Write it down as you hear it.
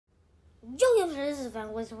Yo, this is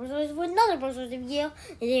Van with another Brawl Stars video,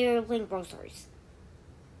 and today we're playing Brawl Stars.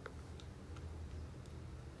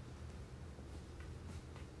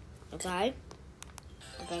 Okay,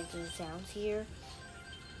 back to the sounds here.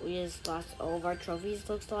 We just lost all of our trophies,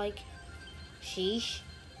 looks like. Sheesh.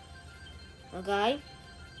 Okay,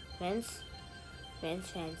 fence.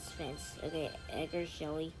 Okay, Edgar,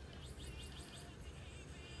 Shelly.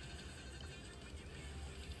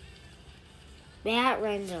 Bat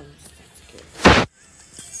randoms. That's good.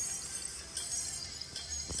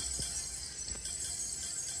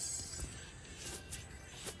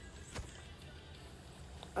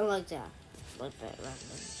 I like that. I like that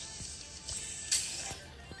randoms.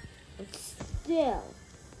 But still,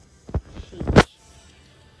 sheesh.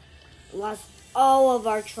 Lost all of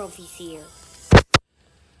our trophies here.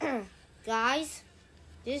 Guys,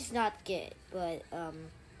 this is not good, but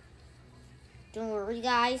don't worry,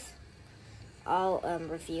 guys. I'll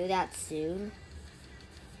review that soon.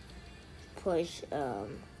 Push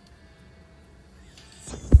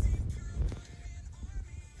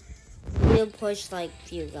we'll push like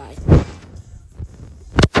few guys.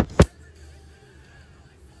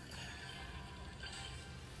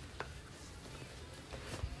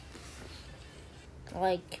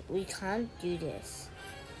 Like, we can't do this.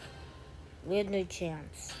 We have no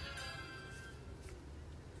chance.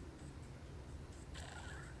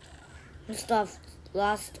 We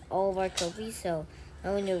lost all of our trophies, so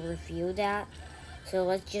I'm going to review that. So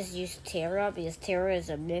let's just use Terra, because Terra is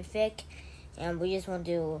a mythic, and we just want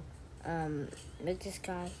to make this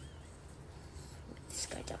guy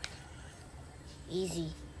die.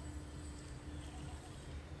 Easy.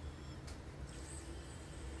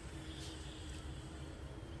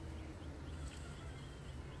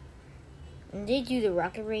 When they do the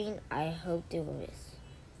rocket rain, I hope they will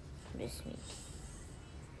miss me.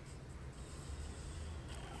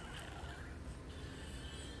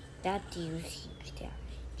 That deals huge damage.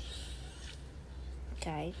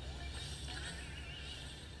 Okay.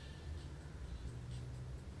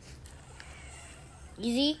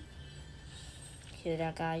 Easy. So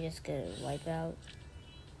that guy just gonna wipe out.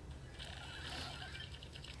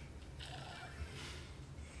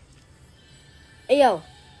 Hey, yo.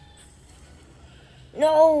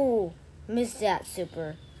 No! Missed that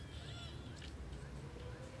super.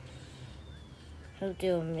 Hope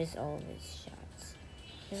they'll miss all of his shots.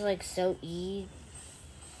 It's like so easy.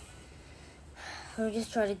 We're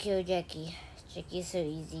just trying to kill Jackie. Jackie's so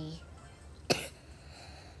easy.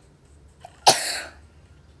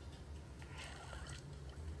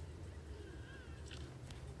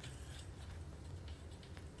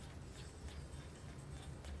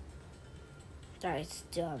 Sorry, it's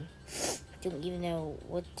dumb. Don't even know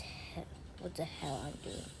what the hell I'm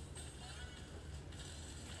doing.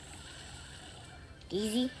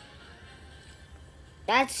 Easy.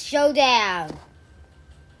 That's showdown.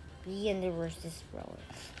 Me and the versus Brawl.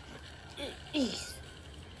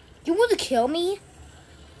 You want to kill me?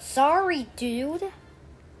 Sorry, dude.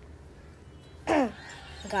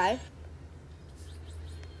 Okay.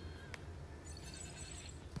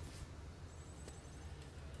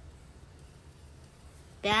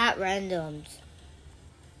 Bat randoms.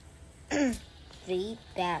 The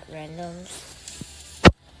bat randoms.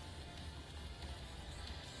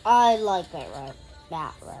 I like bat randoms.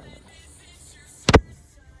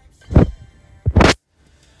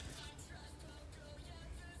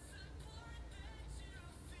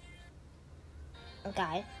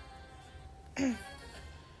 Okay.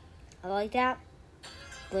 I like that.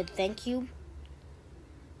 But thank you.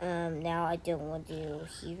 Now I don't want to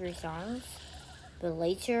hear your songs. But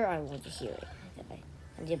later I want to hear it. Okay.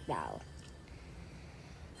 I did battle.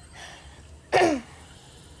 I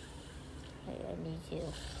need to.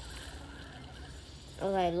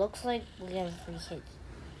 Okay, looks like we're gonna free hit.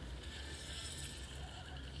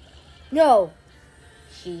 No!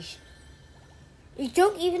 Sheesh. You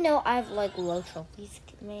don't even know I have like low trophies,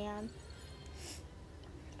 man.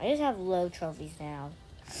 I just have low trophies now.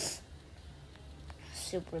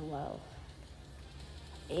 Super low.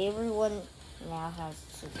 Everyone now has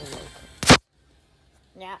super low.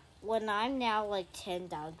 Now, when I'm now like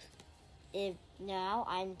 10,000, if now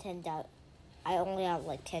I'm 10,000, I only have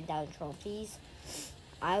like 10,000 trophies.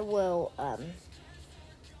 I will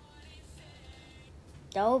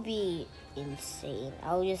that will be insane.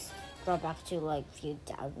 I'll just go back to like a few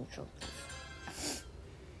thousand trophies.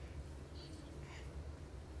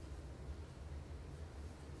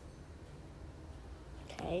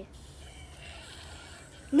 Okay.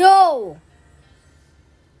 No!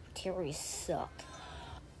 Terry suck.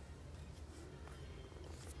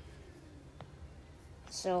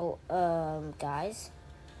 So, guys,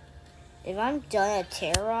 if I'm done at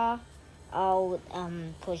Terra, I'll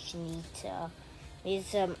push Nita.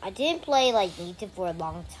 Because I didn't play like Nita for a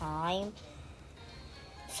long time.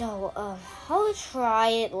 So I'll try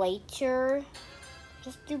it later.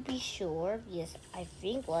 Just to be sure, because I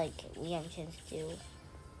think like we have a chance to.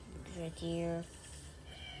 Right here.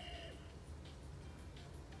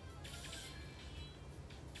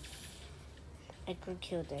 I could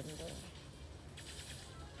kill them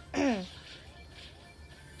though.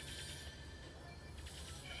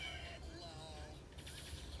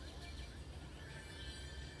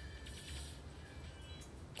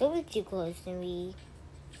 Don't be too close to me.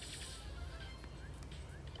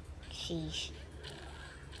 Sheesh.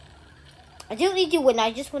 I don't need to win,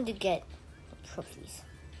 I just want to get trophies.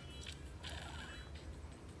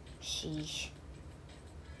 Sheesh.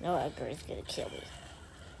 No Edgar is gonna kill me.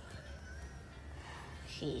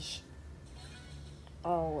 Sheesh.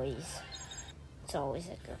 Always. It's always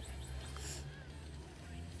Edgar.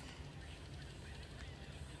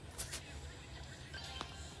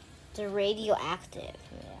 They're radioactive.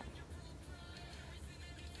 Yeah.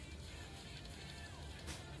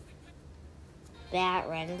 Bat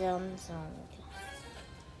randoms. Oh my god.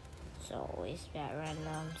 It's always bat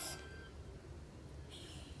randoms.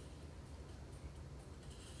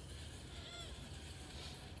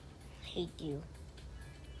 Hate you.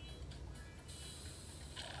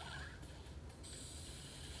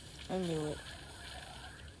 I knew it.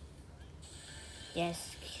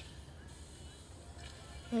 Yes.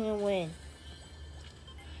 I'm gonna win.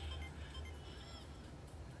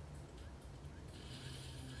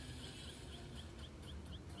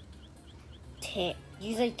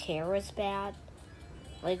 You think Terra is bad?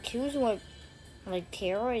 Like, who's what? Like,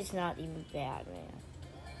 Terra is not even bad, man.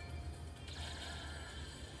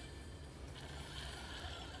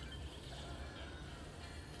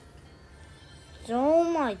 Oh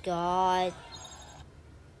my god.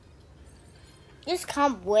 Just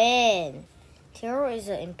can't win. Terra is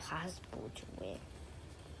impossible to win.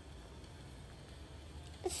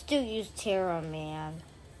 Let's still use Terra, man.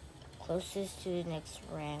 Closest to the next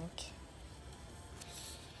rank.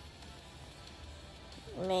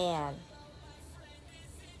 Man.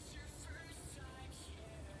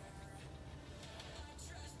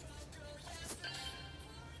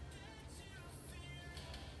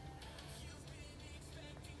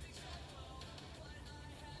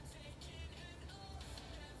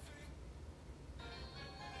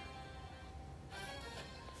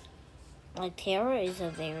 Like, Terra is a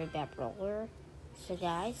very bad brawler. So,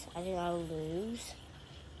 guys, I think I'll lose.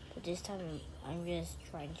 But this time, I'm just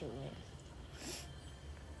trying to win.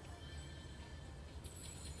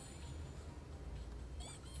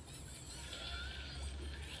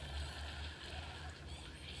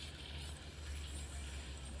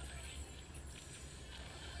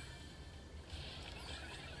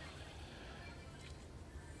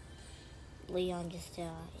 Leon just died.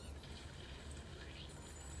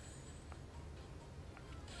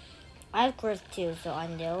 I have Griff too, so I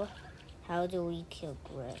know how do we kill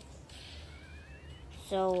Griff.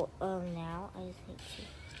 So, now I just need to...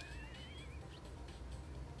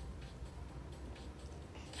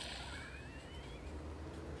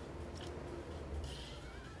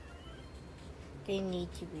 They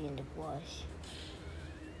need to be in the bush.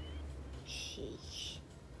 Sheesh.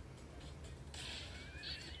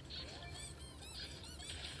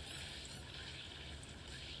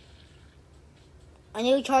 I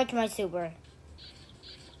need to charge my super.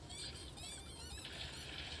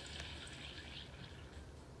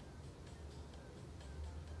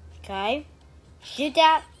 Okay. Shoot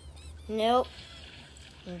that. Nope.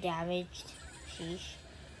 I'm damaged. Sheesh.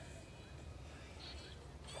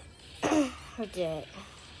 We're dead.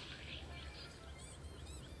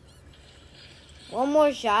 One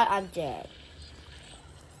more shot, I'm dead.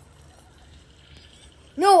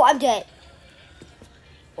 No, I'm dead.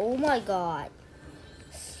 Oh my god.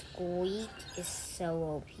 Squeak is so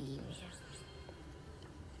OP, man.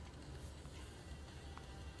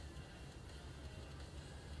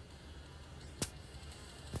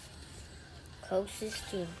 Closest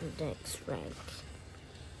to the next rank.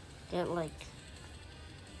 Get like...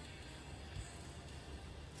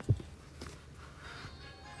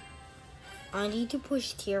 I need to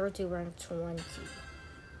push Terra to rank 20.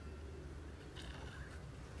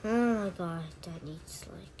 Oh my god, that needs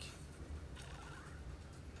like...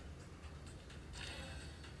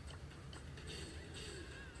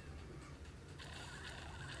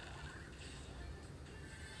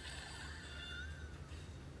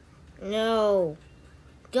 No.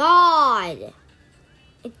 God.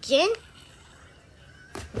 Again?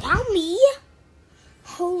 Now me?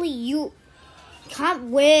 Holy, you can't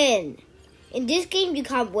win. In this game, you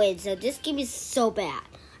can't win. So this game is so bad.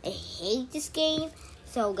 I hate this game.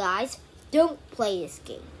 So guys, don't play this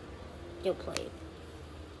game. Don't play it.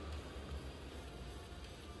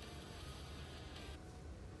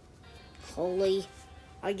 Holy,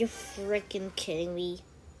 are you freaking kidding me?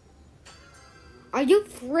 Are you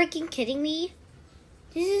freaking kidding me?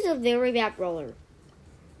 This is a very bad brawler.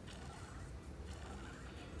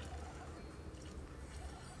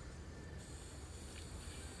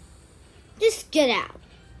 Just get out.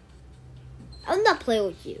 I'm not playing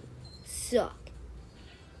with you. Suck.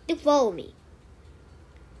 You follow me.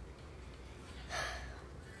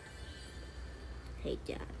 Hate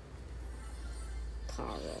that.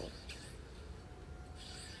 Carl.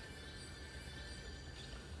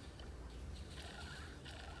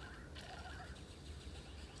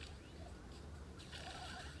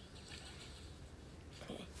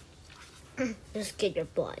 Okay. Just get your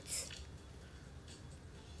butts.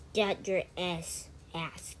 Get your ass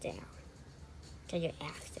down. Get your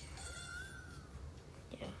ass down.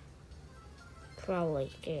 Yeah.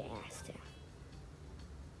 Probably get your ass down.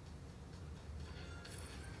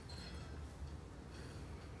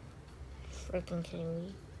 Freaking kidding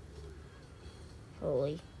me?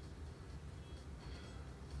 Holy.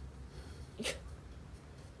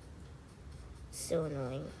 So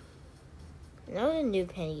annoying. Now the new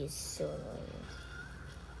penny is so annoying.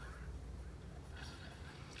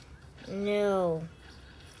 No.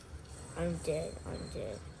 I'm dead. I'm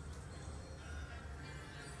dead.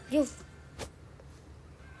 You.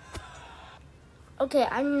 Okay,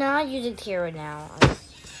 I'm not using Tara now.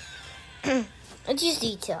 Let's use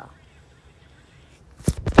Nita.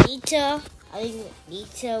 Nita. I think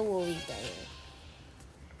Nita will be better.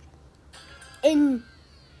 And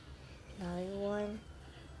another one.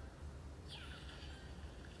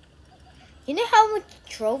 You know how much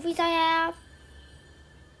trophies I have?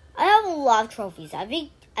 I have a lot of trophies. I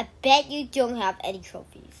bet you don't have any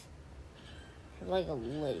trophies. I have like a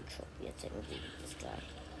little trophy. That's it. This guy.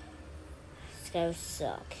 This guy will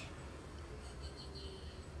suck.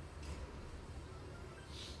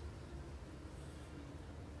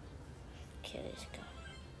 Kill this guy.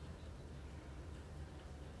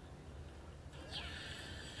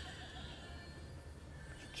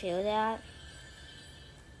 Kill that.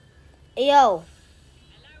 Hey, yo.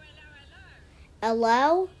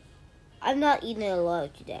 Hello? I'm not eating hello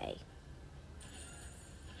today.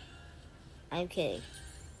 I'm kidding.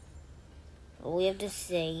 We have the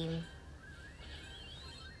same.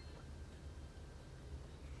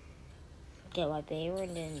 Get my bear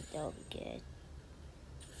and then that'll be good.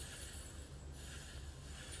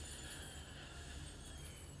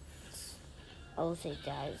 I'll say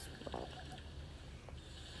that as well.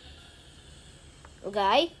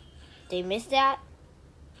 Okay? They missed that?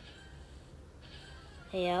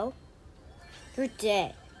 Hey, yo. You're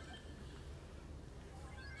dead.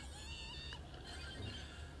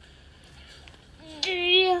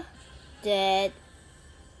 Dead.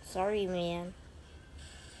 Sorry, man.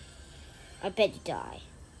 I bet you die.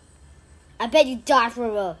 I bet you die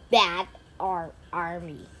from a bad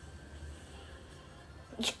army.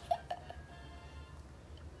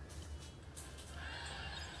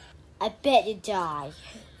 I bet you die.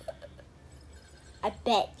 I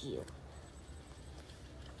bet you.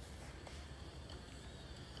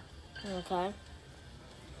 Okay.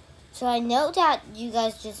 So I know that you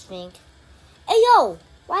guys just think, hey yo,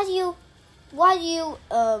 why do you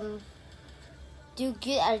do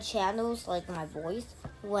good at channels like my voice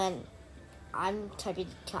when I'm typing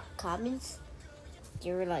comments?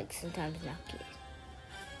 You're like sometimes not good.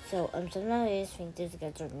 So sometimes I just think these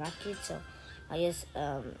guys are not good. So I just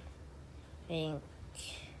think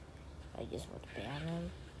I just want to ban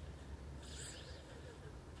them.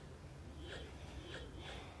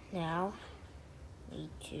 Now, need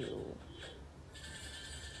to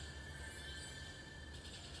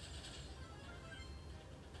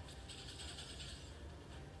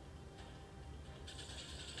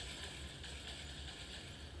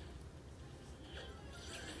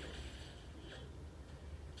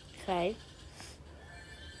okay.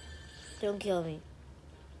 Don't kill me.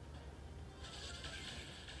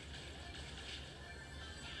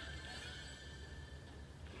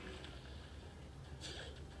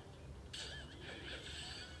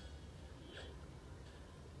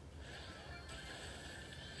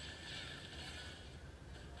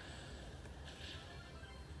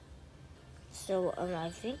 So I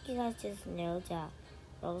think you guys just know that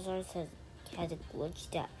Brawl has a glitch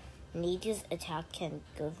that Nita's attack can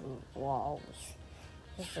go through walls.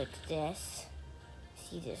 Just like this.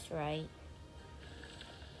 See this, right?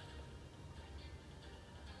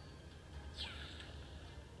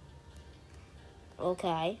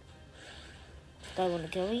 Okay. This guy wanna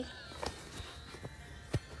kill me?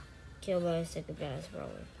 Kill my second best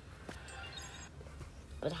brawler.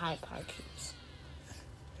 With high power cubes.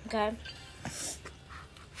 Okay.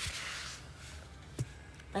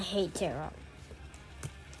 I hate Terra.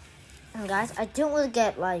 And guys, I don't want to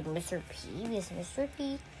get like Mr. P because Mr.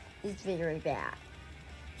 P is very bad.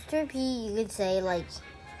 Mr. P, you could say like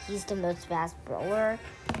he's the most fast brawler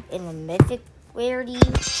in the mythic rarity.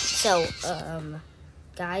 So,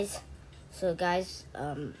 guys,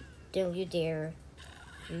 don't you dare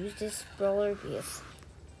use this brawler because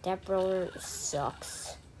that brawler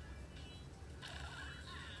sucks.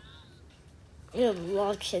 You have a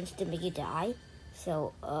lot of chance to make you die.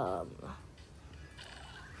 So,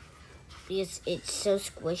 because it's so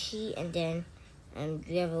squishy, and then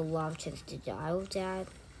you have a lot of chance to die with that.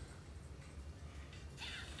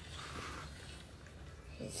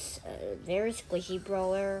 It's a very squishy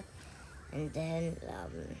brawler, and then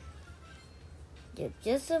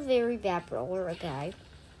just a very bad brawler, okay?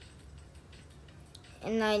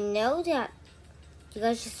 And I know that you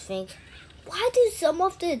guys just think, why do some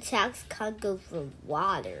of the attacks can't go for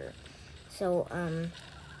water? So,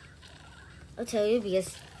 I'll tell you,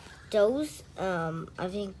 because those, I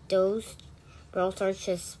think those Brawl Stars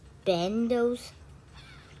just bend those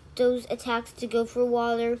attacks to go for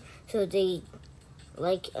water, so they,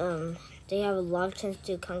 like, they have a lot of chance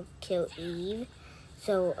to come kill Eve.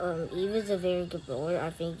 So, Eve is a very good brawler. I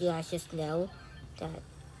think you guys just know that.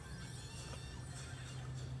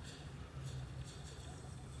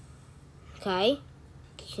 Okay,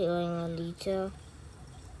 killing Anita.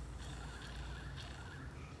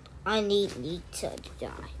 I need Nita to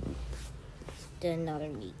die. Then another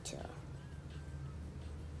Nita.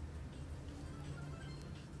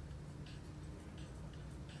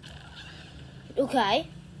 Okay.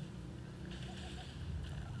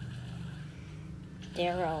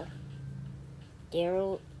 Daryl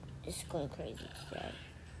is going crazy today.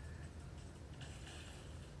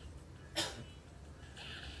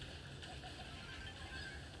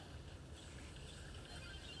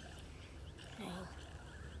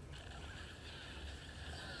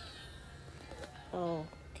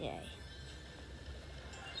 Okay.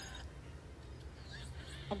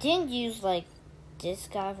 I didn't use like this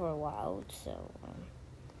guy for a while, so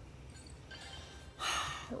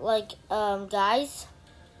guys,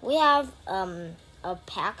 we have a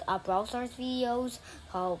pack of Brawl Stars videos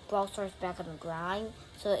called Brawl Stars Back on the Grind.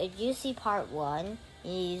 So if you see part 1,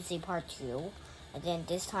 you need to see part 2, and then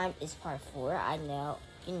this time is part 4. I know,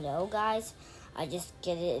 guys. I just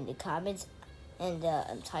get it in the comments and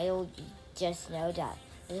the title. You just know that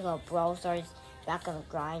it's called Brawl Stars Back on the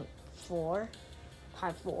Grind 4,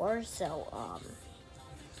 part 4. So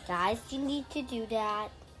guys, you need to do that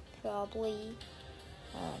probably.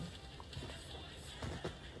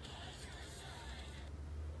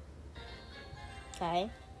 Okay.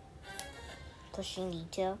 Pushing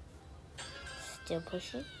Nita. Still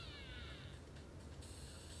pushing.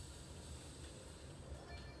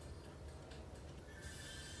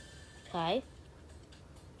 Okay.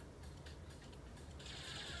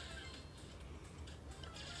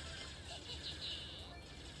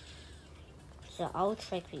 So I'll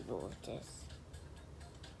trick people with this.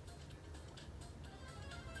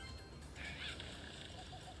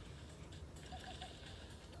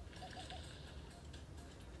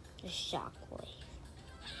 The shockwave.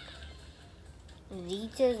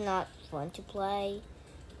 Nita is not fun to play,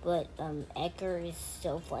 but Edgar is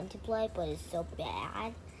so fun to play, but it's so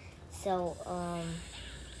bad. So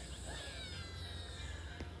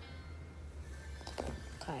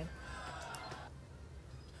okay.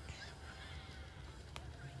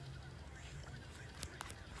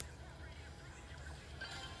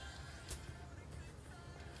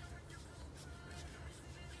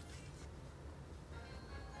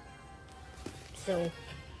 So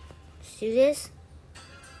let's do this.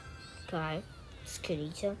 Okay, let's kill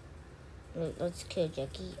Nita. Let's kill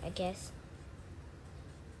Jackie, I guess.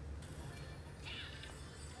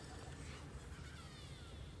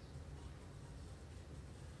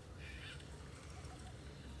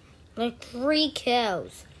 Like 3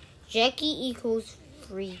 kills. Jackie equals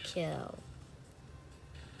 3 kill.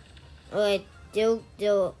 Alright, they'll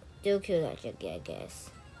kill that Jackie, I guess.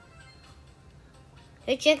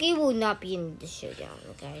 Hey, Jackie will not be in the showdown,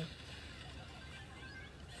 okay?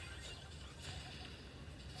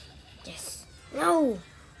 Yes. No!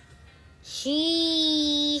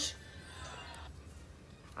 Sheesh.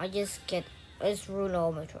 I just ruin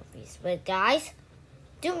all my trophies. But guys,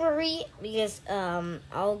 don't worry, because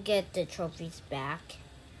I'll get the trophies back.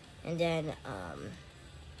 And then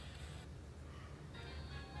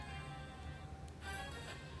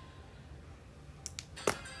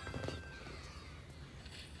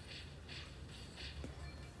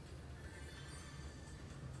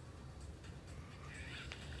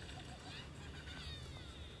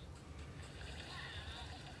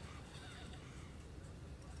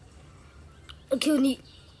I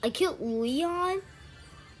killed Leon.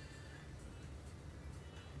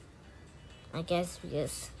 I guess we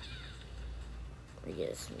just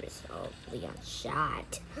missed Leon's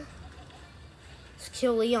shot. Let's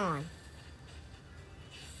kill Leon.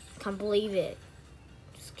 Can't believe it.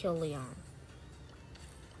 Just kill Leon.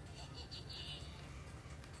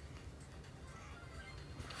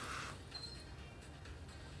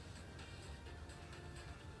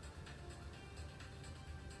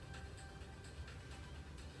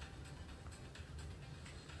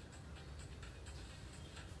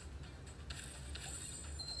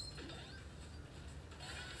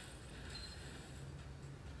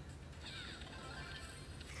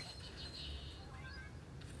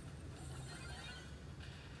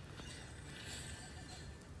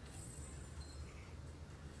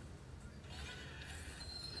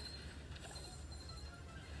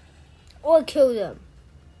 Oh, I killed him.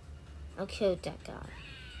 I killed that guy.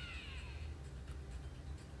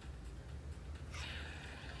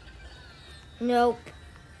 Nope.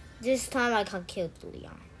 This time I can't kill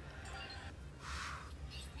Leon.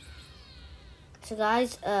 So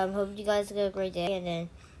guys, hope you guys have a great day, and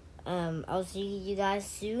then I'll see you guys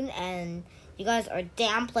soon. And you guys are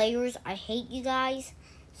damn players. I hate you guys.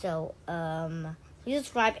 So please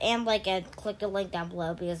subscribe and like and click the link down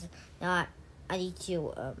below, because now I need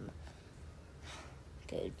to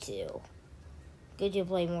go to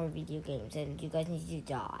play more video games, and you guys need to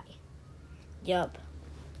die. Yup.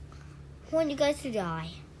 I want you guys to die.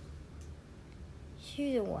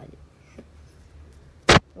 Choose one.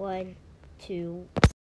 1, 2.